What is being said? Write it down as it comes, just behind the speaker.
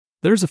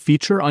There's a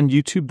feature on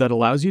YouTube that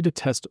allows you to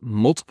test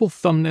multiple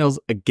thumbnails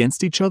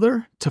against each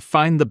other to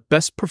find the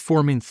best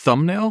performing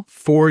thumbnail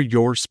for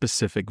your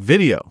specific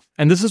video.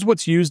 And this is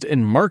what's used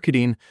in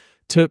marketing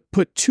to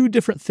put two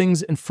different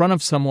things in front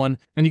of someone,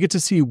 and you get to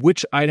see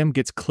which item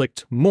gets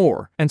clicked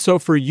more. And so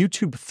for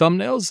YouTube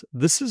thumbnails,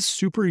 this is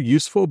super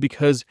useful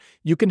because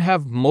you can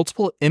have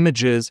multiple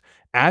images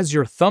as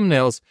your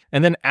thumbnails,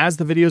 and then as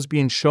the video is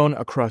being shown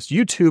across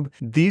YouTube,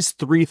 these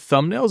three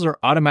thumbnails are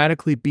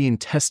automatically being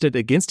tested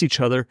against each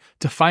other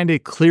to find a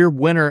clear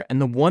winner and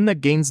the one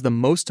that gains the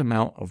most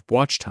amount of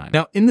watch time.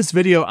 Now, in this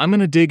video, I'm going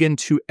to dig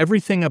into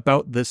everything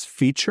about this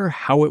feature,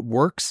 how it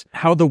works,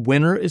 how the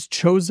winner is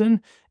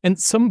chosen, and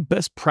some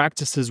best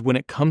practices when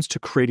it comes to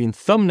creating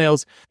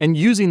thumbnails and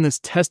using this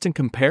test and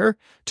compare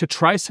to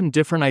try some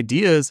different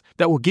ideas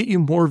that will get you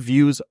more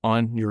views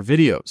on your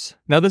videos.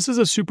 Now, this is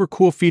a super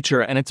cool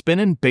feature and it's been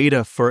in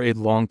beta for a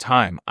long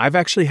time. I've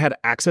actually had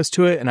access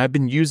to it and I've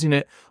been using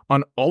it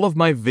on all of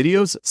my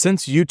videos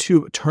since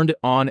YouTube turned it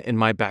on in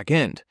my back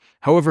end.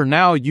 However,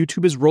 now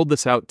YouTube has rolled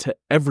this out to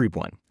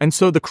everyone. And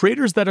so the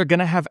creators that are going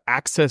to have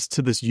access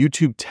to this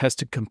YouTube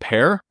test and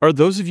compare are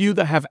those of you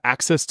that have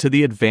access to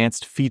the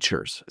advanced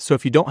features. So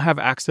if you don't have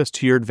access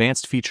to your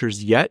advanced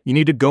features yet, you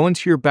need to go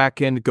into your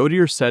backend, go to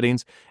your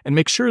settings, and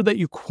make sure that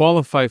you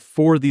qualify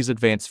for these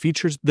advanced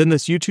features. Then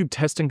this YouTube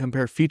test and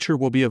compare feature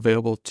will be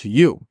available to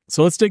you.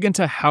 So let's dig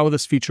into how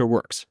this feature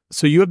works.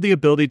 So you have the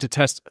ability to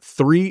test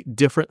 3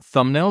 different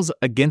thumbnails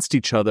against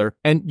each other,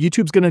 and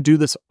YouTube's going to do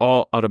this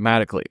all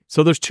automatically.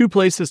 So there's 2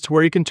 places to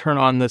where you can turn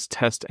on this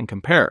test and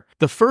compare.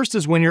 The first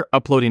is when you're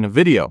uploading a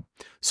video.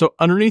 So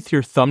underneath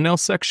your thumbnail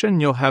section,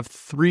 you'll have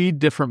 3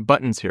 different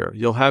buttons here.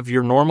 You'll have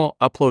your normal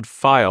upload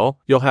file,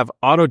 you'll have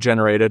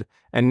auto-generated,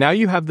 and now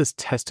you have this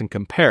test and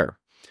compare.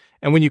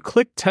 And when you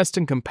click test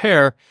and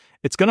compare,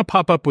 it's going to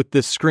pop up with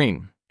this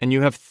screen, and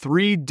you have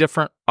 3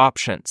 different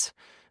options.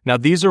 Now,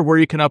 these are where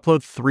you can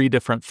upload 3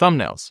 different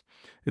thumbnails.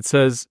 It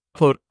says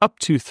upload up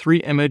to 3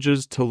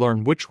 images to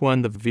learn which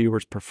one the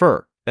viewers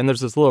prefer. And there's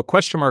this little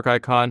question mark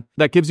icon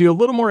that gives you a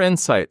little more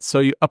insight. So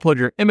you upload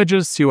your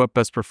images, see what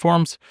best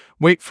performs,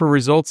 wait for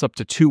results up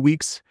to 2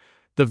 weeks.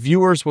 The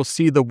viewers will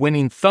see the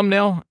winning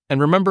thumbnail. And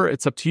remember,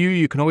 it's up to you.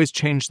 You can always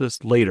change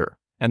this later.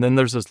 And then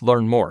there's this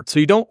learn more. So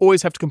you don't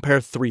always have to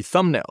compare 3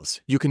 thumbnails.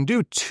 You can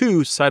do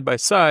 2 side by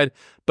side,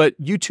 but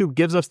YouTube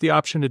gives us the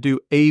option to do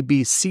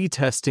A/B/C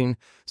testing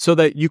so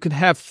that you can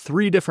have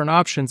 3 different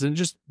options, and it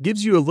just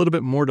gives you a little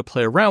bit more to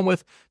play around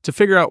with to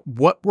figure out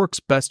what works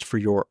best for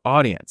your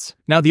audience.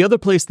 Now, the other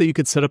place that you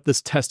could set up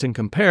this test and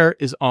compare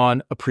is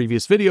on a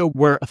previous video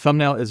where a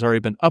thumbnail has already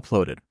been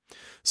uploaded.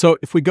 So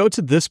if we go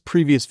to this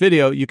previous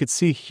video, you could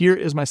see here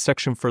is my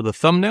section for the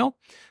thumbnail.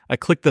 I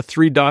click the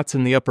 3 dots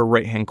in the upper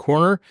right-hand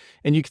corner,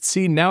 and you can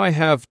see now I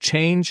have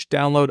change,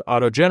 download,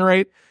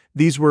 auto-generate.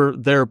 These were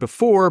there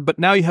before, but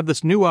now you have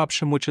this new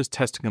option, which is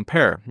test and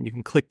compare. You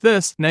can click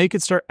this. Now you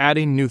can start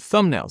adding new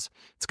thumbnails.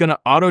 It's going to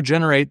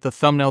auto-generate the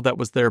thumbnail that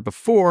was there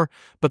before,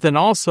 but then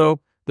also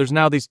there's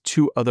now these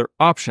 2 other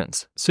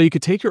options. So you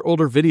could take your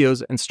older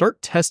videos and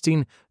start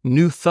testing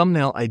new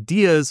thumbnail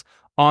ideas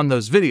on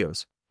those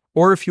videos.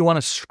 Or if you want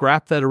to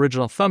scrap that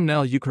original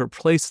thumbnail, you can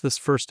replace this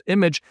first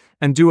image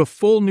and do a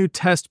full new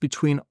test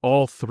between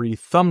all 3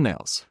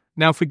 thumbnails.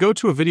 Now, if we go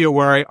to a video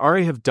where I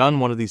already have done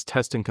one of these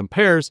test and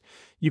compares,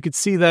 you could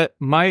see that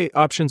my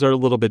options are a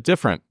little bit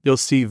different. You'll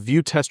see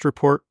view test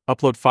report,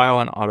 upload file,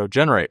 and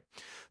auto-generate.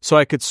 So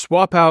I could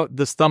swap out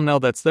this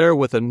thumbnail that's there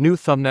with a new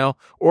thumbnail,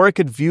 or I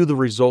could view the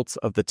results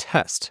of the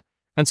test.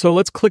 And so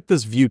let's click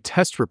this view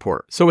test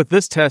report. So with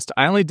this test,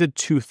 I only did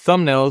 2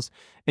 thumbnails,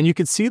 and you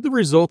can see the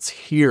results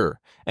here,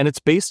 and it's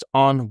based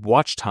on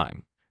watch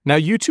time. Now,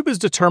 YouTube has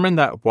determined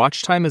that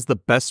watch time is the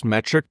best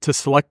metric to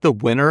select the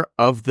winner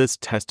of this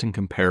test and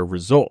compare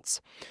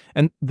results.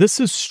 And this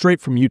is straight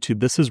from YouTube.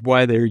 This is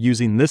why they're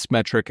using this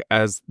metric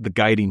as the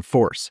guiding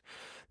force.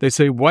 They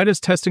say, why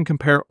does test and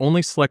compare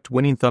only select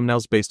winning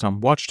thumbnails based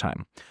on watch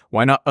time?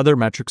 Why not other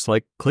metrics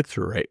like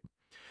click-through rate?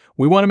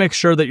 We want to make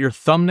sure that your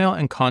thumbnail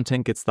and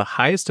content gets the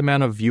highest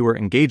amount of viewer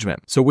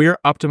engagement. So we are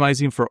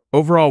optimizing for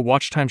overall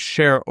watch time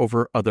share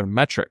over other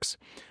metrics.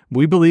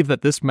 We believe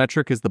that this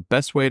metric is the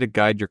best way to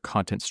guide your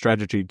content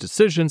strategy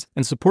decisions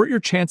and support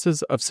your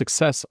chances of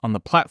success on the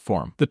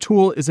platform. The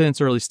tool is in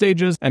its early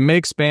stages and may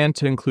expand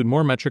to include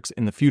more metrics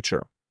in the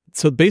future.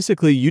 So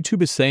basically,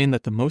 YouTube is saying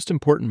that the most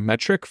important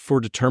metric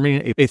for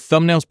determining a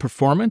thumbnail's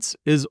performance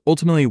is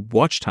ultimately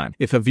watch time.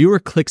 If a viewer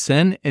clicks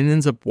in and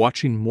ends up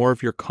watching more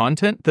of your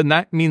content, then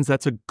that means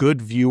that's a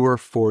good viewer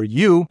for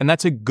you, and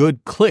that's a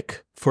good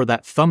click for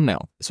that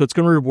thumbnail. So it's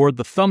going to reward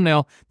the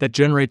thumbnail that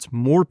generates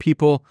more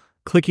people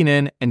clicking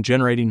in and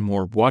generating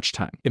more watch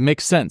time. It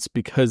makes sense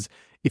because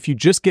if you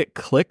just get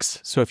clicks,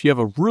 so if you have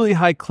a really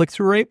high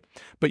click-through rate,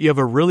 but you have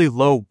a really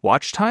low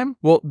watch time,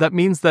 well, that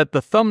means that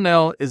the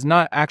thumbnail is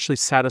not actually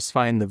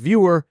satisfying the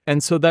viewer,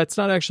 and so that's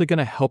not actually going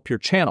to help your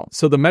channel.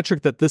 So the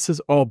metric that this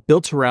is all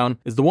built around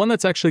is the one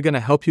that's actually going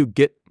to help you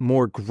get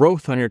more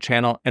growth on your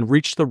channel and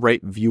reach the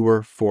right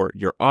viewer for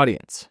your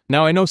audience.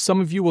 Now, I know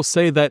some of you will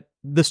say that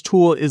this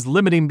tool is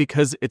limiting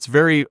because it's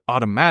very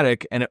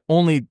automatic and it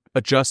only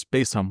adjust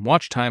based on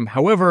watch time.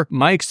 However,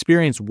 my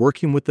experience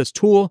working with this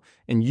tool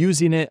and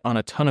using it on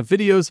a ton of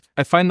videos,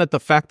 I find that the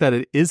fact that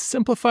it is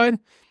simplified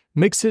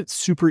makes it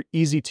super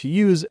easy to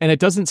use, and it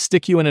doesn't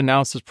stick you in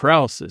analysis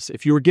paralysis.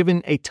 If you were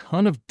given a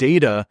ton of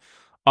data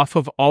off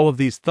of all of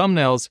these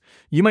thumbnails,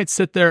 you might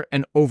sit there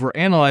and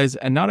overanalyze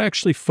and not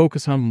actually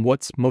focus on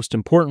what's most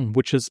important,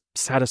 which is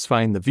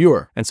satisfying the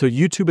viewer. And so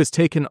YouTube has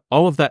taken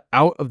all of that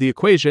out of the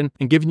equation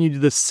and given you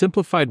this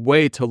simplified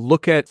way to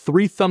look at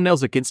 3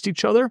 thumbnails against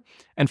each other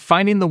and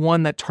finding the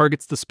one that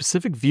targets the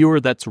specific viewer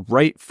that's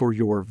right for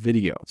your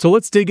video. So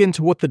let's dig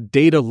into what the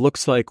data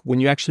looks like when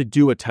you actually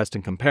do a test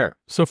and compare.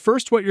 So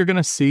first, what you're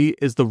gonna see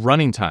is the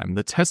running time.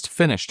 The test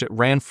finished. It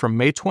ran from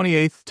May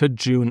 28th to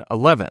June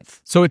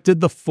 11th. So it did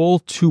the full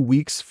 2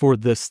 weeks for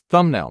this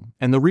thumbnail.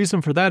 And the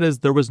reason for that is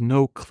there was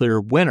no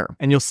clear winner.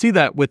 And you'll see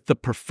that with the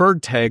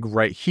preferred tag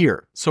right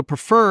here. So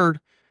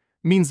preferred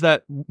means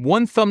that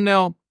one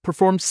thumbnail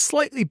performed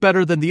slightly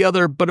better than the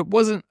other, but it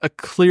wasn't a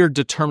clear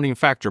determining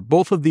factor.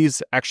 Both of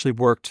these actually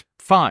worked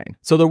fine.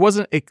 So there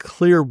wasn't a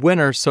clear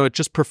winner, so it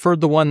just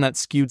preferred the one that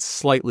skewed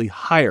slightly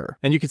higher.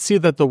 And you can see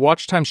that the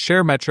watch time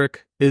share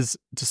metric is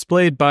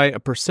displayed by a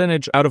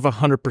percentage out of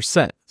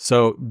 100%.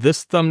 So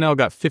this thumbnail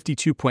got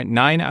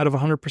 52.9 out of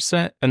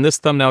 100%, and this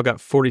thumbnail got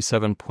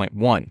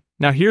 47.1.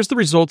 Now here's the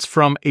results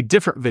from a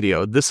different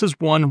video. This is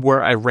one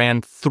where I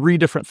ran 3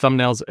 different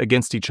thumbnails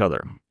against each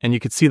other. And you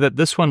can see that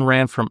this one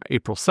ran from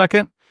April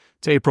 2nd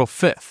to April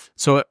 5th.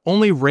 So it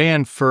only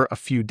ran for a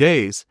few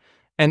days.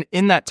 And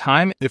in that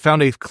time, it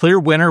found a clear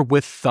winner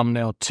with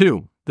thumbnail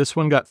 2. This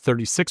one got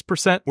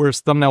 36%, whereas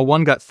thumbnail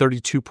 1 got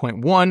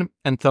 32.1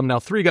 and thumbnail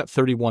 3 got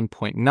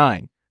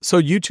 31.9. So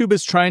YouTube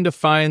is trying to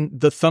find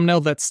the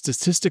thumbnail that's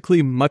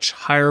statistically much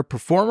higher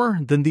performer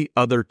than the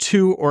other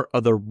 2 or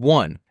other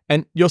 1.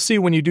 And you'll see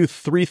when you do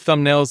 3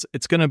 thumbnails,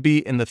 it's going to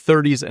be in the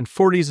 30s and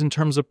 40s in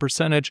terms of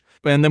percentage.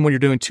 And then when you're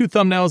doing 2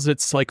 thumbnails,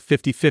 it's like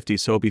 50-50.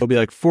 So it'll be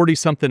like 40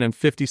 something and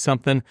 50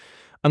 something.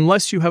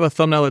 Unless you have a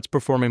thumbnail that's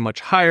performing much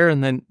higher,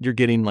 and then you're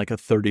getting like a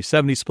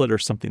 30-70 split or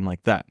something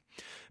like that.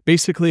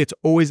 Basically, it's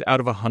always out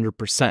of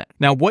 100%.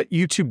 Now, what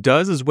YouTube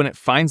does is when it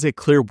finds a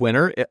clear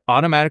winner, it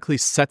automatically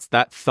sets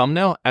that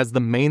thumbnail as the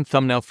main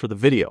thumbnail for the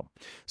video.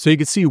 So you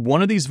can see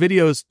one of these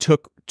videos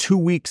took 2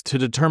 weeks to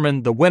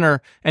determine the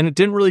winner, and it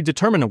didn't really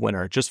determine a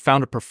winner. It just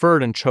found a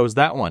preferred and chose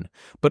that one.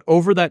 But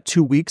over that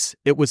 2 weeks,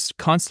 it was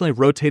constantly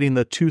rotating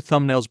the 2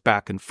 thumbnails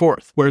back and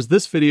forth. Whereas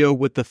this video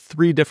with the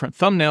 3 different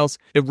thumbnails,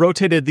 it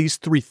rotated these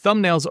 3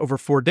 thumbnails over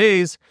 4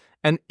 days,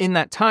 and in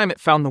that time, it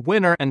found the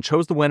winner and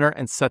chose the winner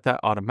and set that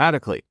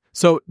automatically.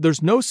 So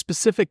there's no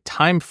specific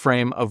time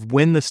frame of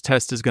when this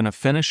test is going to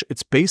finish.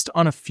 It's based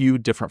on a few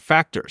different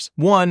factors.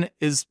 One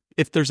is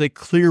if there's a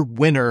clear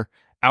winner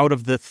out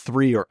of the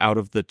 3 or out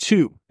of the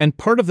 2. And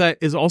part of that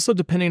is also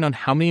depending on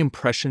how many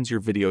impressions your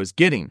video is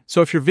getting.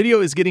 So if your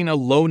video is getting a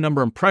low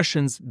number of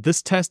impressions,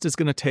 this test is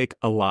going to take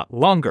a lot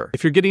longer.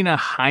 If you're getting a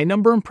high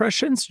number of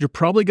impressions, you're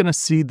probably going to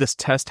see this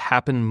test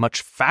happen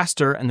much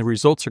faster and the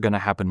results are going to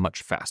happen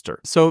much faster.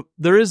 So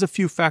there is a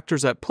few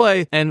factors at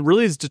play, and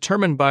really is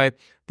determined by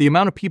the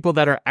amount of people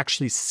that are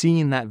actually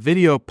seeing that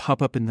video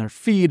pop up in their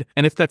feed,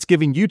 and if that's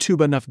giving YouTube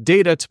enough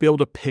data to be able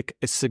to pick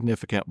a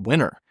significant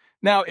winner.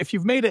 Now, if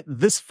you've made it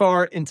this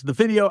far into the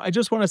video, I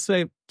just want to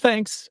say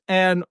thanks.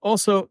 And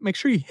also make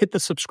sure you hit the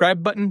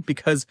subscribe button,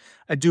 because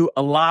I do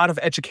a lot of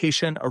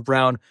education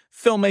around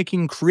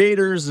filmmaking,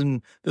 creators,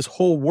 and this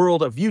whole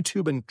world of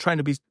YouTube and trying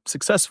to be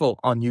successful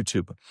on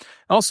YouTube.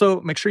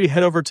 Also, make sure you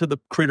head over to the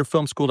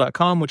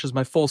creatorfilmschool.com, which is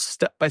my full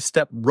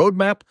step-by-step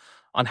roadmap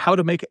on how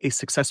to make a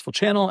successful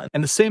channel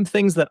and the same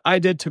things that I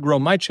did to grow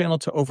my channel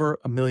to over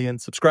 1 million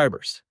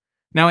subscribers.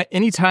 Now, at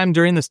any time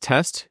during this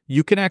test,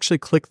 you can actually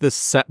click this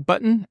set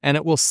button and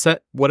it will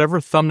set whatever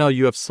thumbnail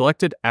you have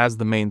selected as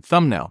the main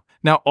thumbnail.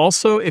 Now,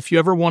 also, if you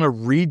ever want to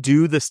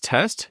redo this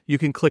test, you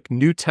can click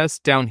new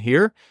test down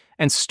here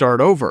and start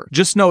over.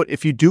 Just note,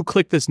 if you do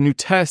click this new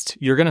test,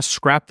 you're going to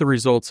scrap the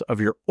results of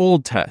your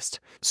old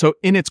test. So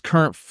in its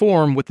current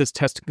form with this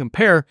test and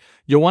compare,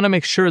 you'll want to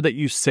make sure that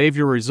you save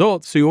your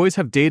results so you always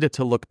have data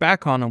to look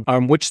back on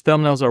which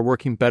thumbnails are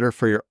working better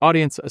for your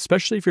audience,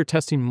 especially if you're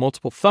testing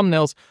multiple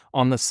thumbnails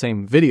on the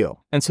same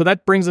video. And so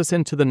that brings us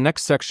into the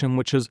next section,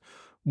 which is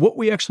what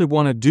we actually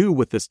want to do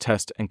with this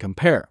test and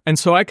compare. And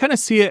so I kind of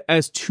see it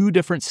as 2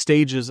 different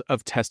stages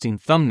of testing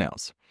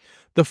thumbnails.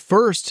 The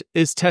first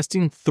is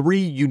testing 3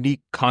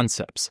 unique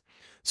concepts.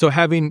 So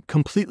having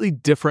completely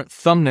different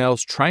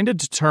thumbnails, trying to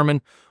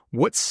determine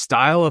what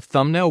style of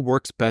thumbnail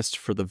works best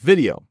for the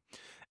video.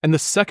 And the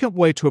second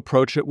way to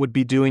approach it would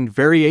be doing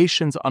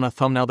variations on a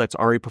thumbnail that's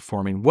already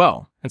performing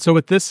well. And so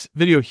with this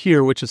video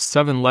here, which is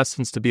 7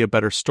 lessons to be a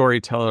better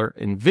storyteller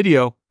in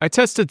video, I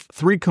tested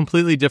 3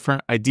 completely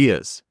different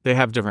ideas. They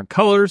have different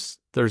colors,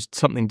 There's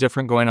something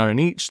different going on in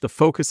each. The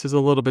focus is a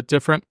little bit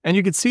different. And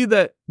you can see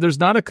that there's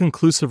not a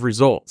conclusive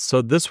result.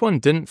 So this one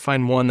didn't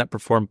find one that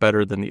performed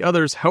better than the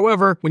others.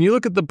 However, when you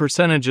look at the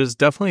percentages,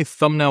 definitely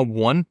thumbnail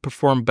 1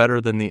 performed better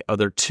than the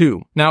other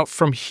 2. Now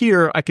from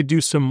here, I could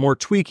do some more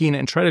tweaking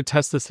and try to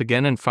test this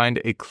again and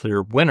find a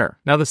clear winner.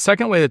 Now the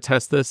second way to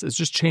test this is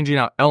just changing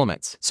out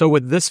elements. So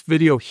with this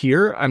video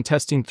here, I'm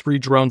testing 3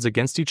 drones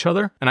against each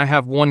other, and I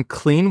have one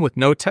clean with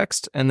no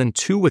text and then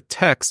 2 with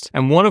text.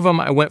 And one of them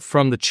I went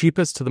from the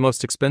cheapest to the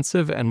most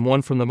expensive and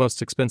one from the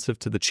most expensive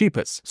to the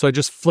cheapest. So I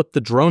just flipped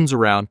the drones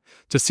around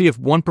to see if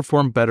one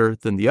performed better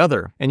than the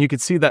other. And you can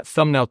see that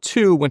thumbnail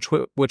 2,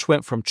 which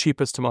went from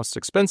cheapest to most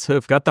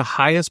expensive, got the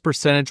highest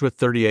percentage with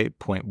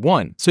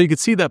 38.1. So you can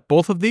see that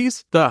both of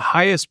these, the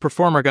highest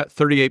performer got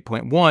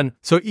 38.1.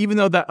 So even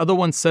though that other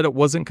one said it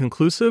wasn't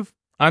conclusive,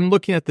 I'm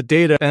looking at the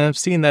data and I'm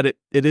seeing that it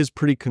is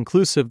pretty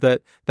conclusive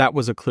that that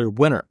was a clear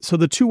winner. So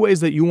the 2 ways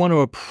that you want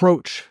to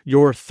approach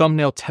your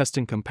thumbnail test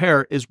and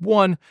compare is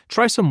 1,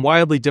 try some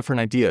wildly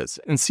different ideas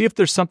and see if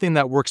there's something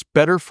that works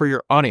better for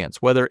your audience,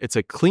 whether it's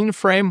a clean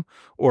frame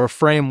or a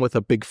frame with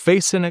a big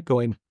face in it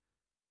going,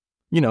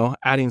 you know,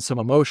 adding some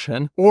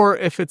emotion, or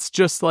if it's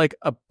just like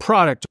a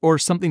product or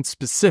something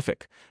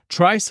specific.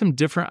 Try some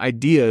different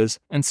ideas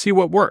and see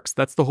what works.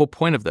 That's the whole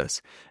point of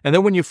this. And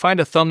then when you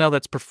find a thumbnail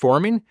that's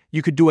performing,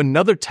 you could do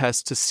another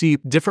test to see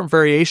different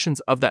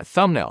variations of that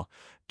thumbnail.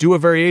 Do a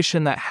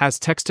variation that has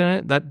text in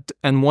it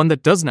and one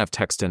that doesn't have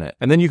text in it.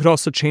 And then you could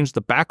also change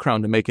the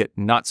background to make it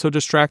not so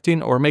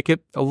distracting or make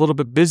it a little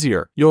bit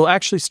busier. You'll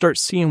actually start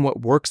seeing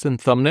what works in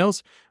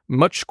thumbnails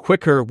much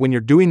quicker when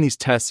you're doing these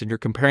tests and you're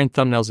comparing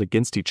thumbnails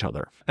against each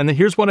other. And then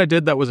here's what I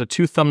did that was a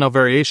 2 thumbnail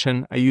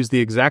variation. I used the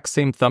exact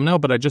same thumbnail,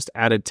 but I just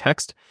added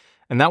text,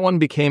 and that one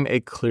became a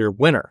clear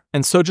winner.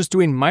 And so just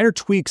doing minor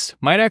tweaks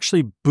might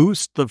actually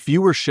boost the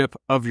viewership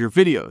of your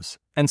videos.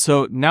 And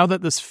so now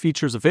that this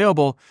feature is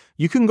available,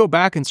 you can go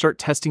back and start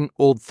testing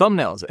old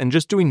thumbnails and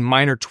just doing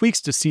minor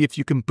tweaks to see if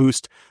you can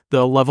boost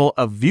the level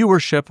of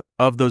viewership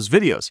of those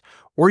videos.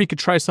 Or you could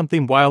try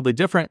something wildly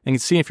different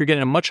and see if you're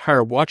getting a much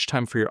higher watch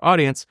time for your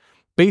audience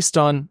based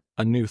on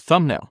a new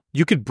thumbnail.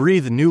 You could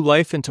breathe new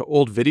life into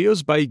old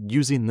videos by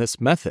using this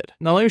method.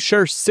 Now let me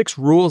share 6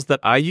 rules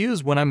that I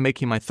use when I'm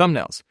making my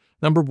thumbnails.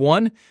 Number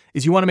 1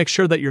 is you want to make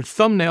sure that your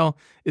thumbnail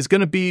is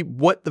going to be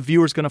what the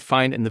viewer is going to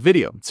find in the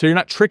video. So you're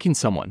not tricking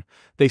someone.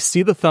 They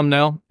see the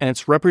thumbnail and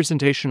it's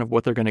representation of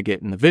what they're going to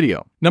get in the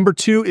video. Number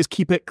 2 is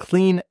keep it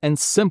clean and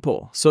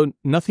simple. So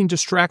nothing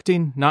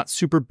distracting, not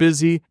super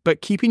busy,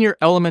 but keeping your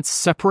elements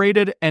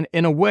separated and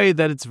in a way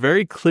that it's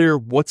very clear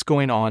what's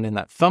going on in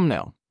that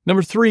thumbnail.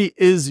 Number 3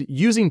 is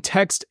using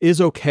text is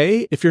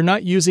okay if you're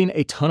not using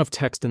a ton of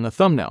text in the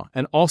thumbnail.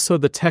 And also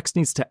the text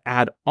needs to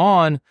add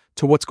on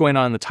to what's going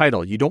on in the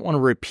title. You don't want to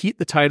repeat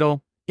the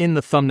title in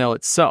the thumbnail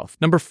itself.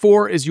 Number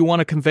 4 is you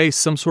want to convey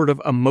some sort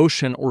of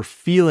emotion or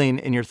feeling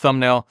in your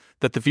thumbnail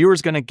that the viewer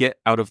is going to get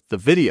out of the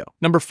video.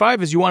 Number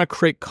 5 is you want to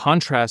create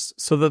contrast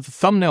so that the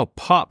thumbnail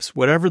pops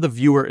whatever the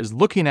viewer is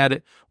looking at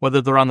it,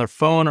 whether they're on their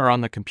phone or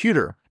on the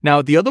computer.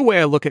 Now, the other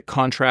way I look at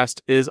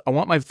contrast is I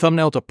want my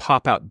thumbnail to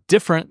pop out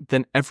different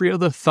than every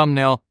other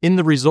thumbnail in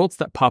the results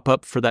that pop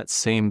up for that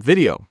same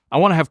video. I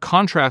want to have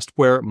contrast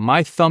where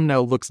my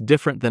thumbnail looks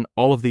different than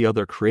all of the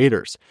other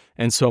creators,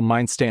 and so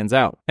mine stands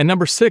out. And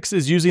number 6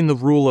 is using the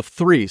rule of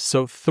 3.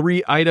 So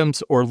 3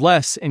 items or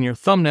less in your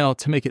thumbnail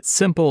to make it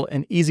simple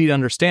and easy to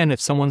understand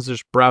if someone's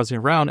just browsing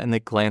around and they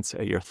glance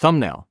at your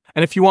thumbnail.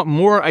 And if you want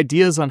more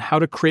ideas on how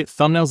to create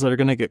thumbnails that are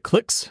going to get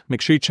clicks,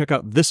 make sure you check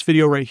out this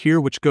video right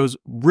here, which goes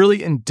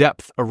really in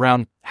depth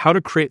around how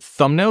to create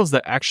thumbnails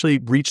that actually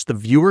reach the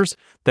viewers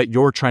that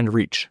you're trying to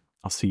reach.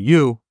 I'll see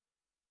you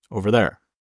over there.